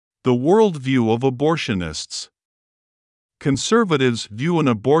The worldview of abortionists. Conservatives view an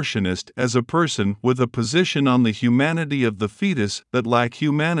abortionist as a person with a position on the humanity of the fetus that lack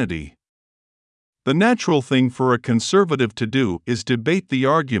humanity. The natural thing for a conservative to do is debate the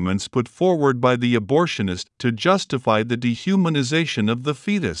arguments put forward by the abortionist to justify the dehumanization of the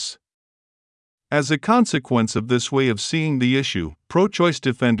fetus. As a consequence of this way of seeing the issue, pro-choice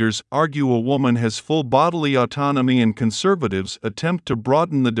defenders argue a woman has full bodily autonomy and conservatives attempt to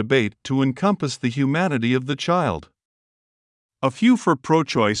broaden the debate to encompass the humanity of the child. A few for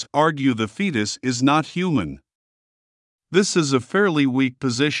pro-choice argue the fetus is not human. This is a fairly weak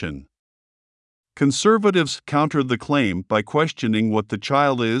position. Conservatives counter the claim by questioning what the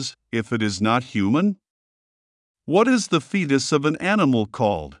child is, if it is not human. What is the fetus of an animal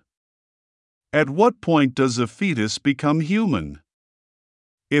called? At what point does a fetus become human?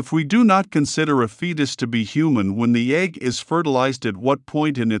 If we do not consider a fetus to be human when the egg is fertilized, at what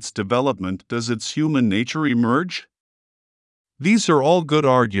point in its development does its human nature emerge? These are all good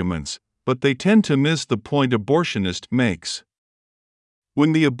arguments, but they tend to miss the point abortionist makes.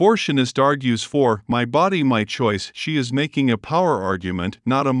 When the abortionist argues for "my body, my choice," she is making a power argument,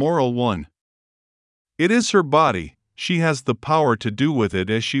 not a moral one. It is her body, she has the power to do with it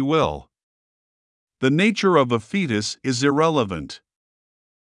as she will. The nature of a fetus is irrelevant.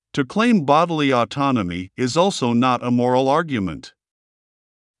 To claim bodily autonomy is also not a moral argument.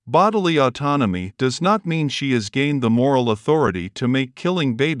 Bodily autonomy does not mean she has gained the moral authority to make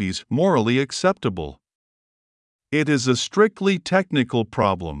killing babies morally acceptable. It is a strictly technical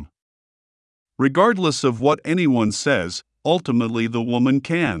problem. Regardless of what anyone says, ultimately the woman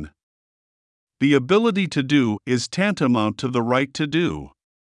can. The ability to do is tantamount to the right to do.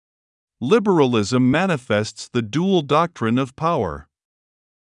 Liberalism manifests the dual doctrine of power.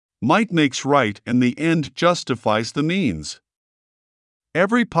 Might makes right, and the end justifies the means.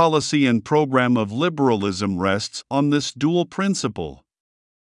 Every policy and program of liberalism rests on this dual principle.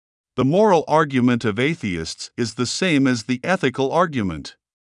 The moral argument of atheists is the same as the ethical argument.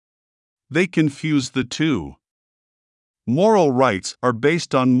 They confuse the two. Moral rights are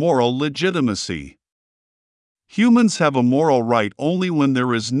based on moral legitimacy. Humans have a moral right only when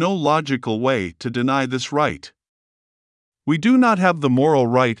there is no logical way to deny this right. We do not have the moral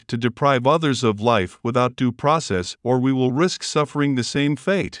right to deprive others of life without due process, or we will risk suffering the same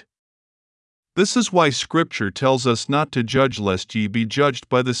fate. This is why Scripture tells us not to judge lest ye be judged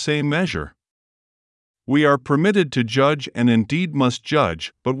by the same measure. We are permitted to judge and indeed must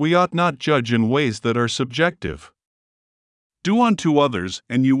judge, but we ought not judge in ways that are subjective. Do unto others,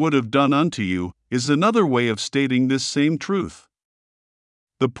 and you would have done unto you, is another way of stating this same truth.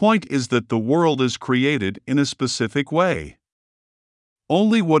 The point is that the world is created in a specific way.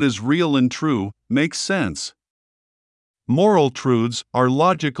 Only what is real and true makes sense. Moral truths are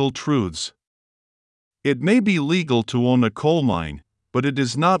logical truths. It may be legal to own a coal mine, but it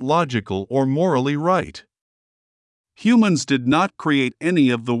is not logical or morally right. Humans did not create any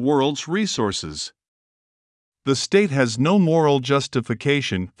of the world's resources. The state has no moral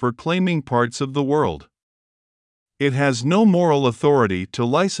justification for claiming parts of the world. It has no moral authority to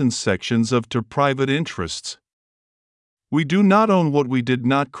license sections of to private interests. We do not own what we did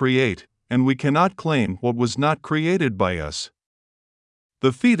not create, and we cannot claim what was not created by us.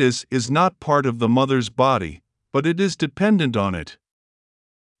 The fetus is not part of the mother's body, but it is dependent on it.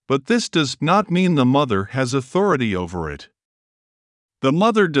 But this does not mean the mother has authority over it. The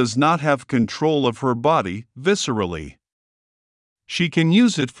mother does not have control of her body viscerally. She can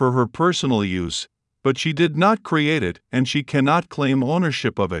use it for her personal use, but she did not create it and she cannot claim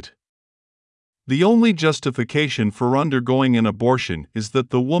ownership of it. The only justification for undergoing an abortion is that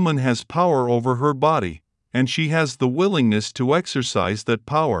the woman has power over her body, and she has the willingness to exercise that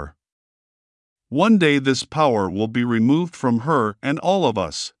power. One day this power will be removed from her and all of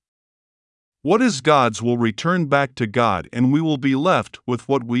us. What is God's will return back to God, and we will be left with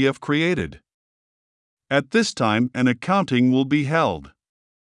what we have created. At this time, an accounting will be held.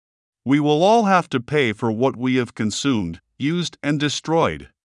 We will all have to pay for what we have consumed, used, and destroyed.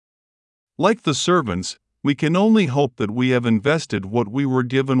 Like the servants, we can only hope that we have invested what we were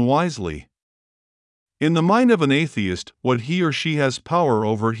given wisely. In the mind of an atheist, what he or she has power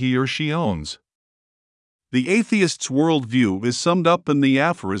over he or she owns. The atheist's worldview is summed up in the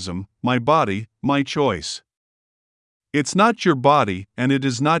aphorism, "My body, my choice." It's not your body, and it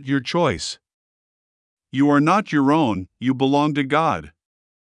is not your choice. You are not your own, you belong to God.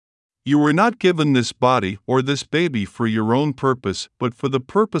 You were not given this body or this baby for your own purpose, but for the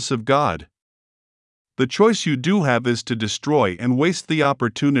purpose of God. The choice you do have is to destroy and waste the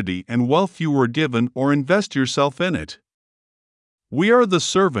opportunity and wealth you were given or invest yourself in it. We are the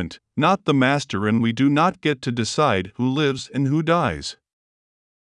servant, not the master, and we do not get to decide who lives and who dies.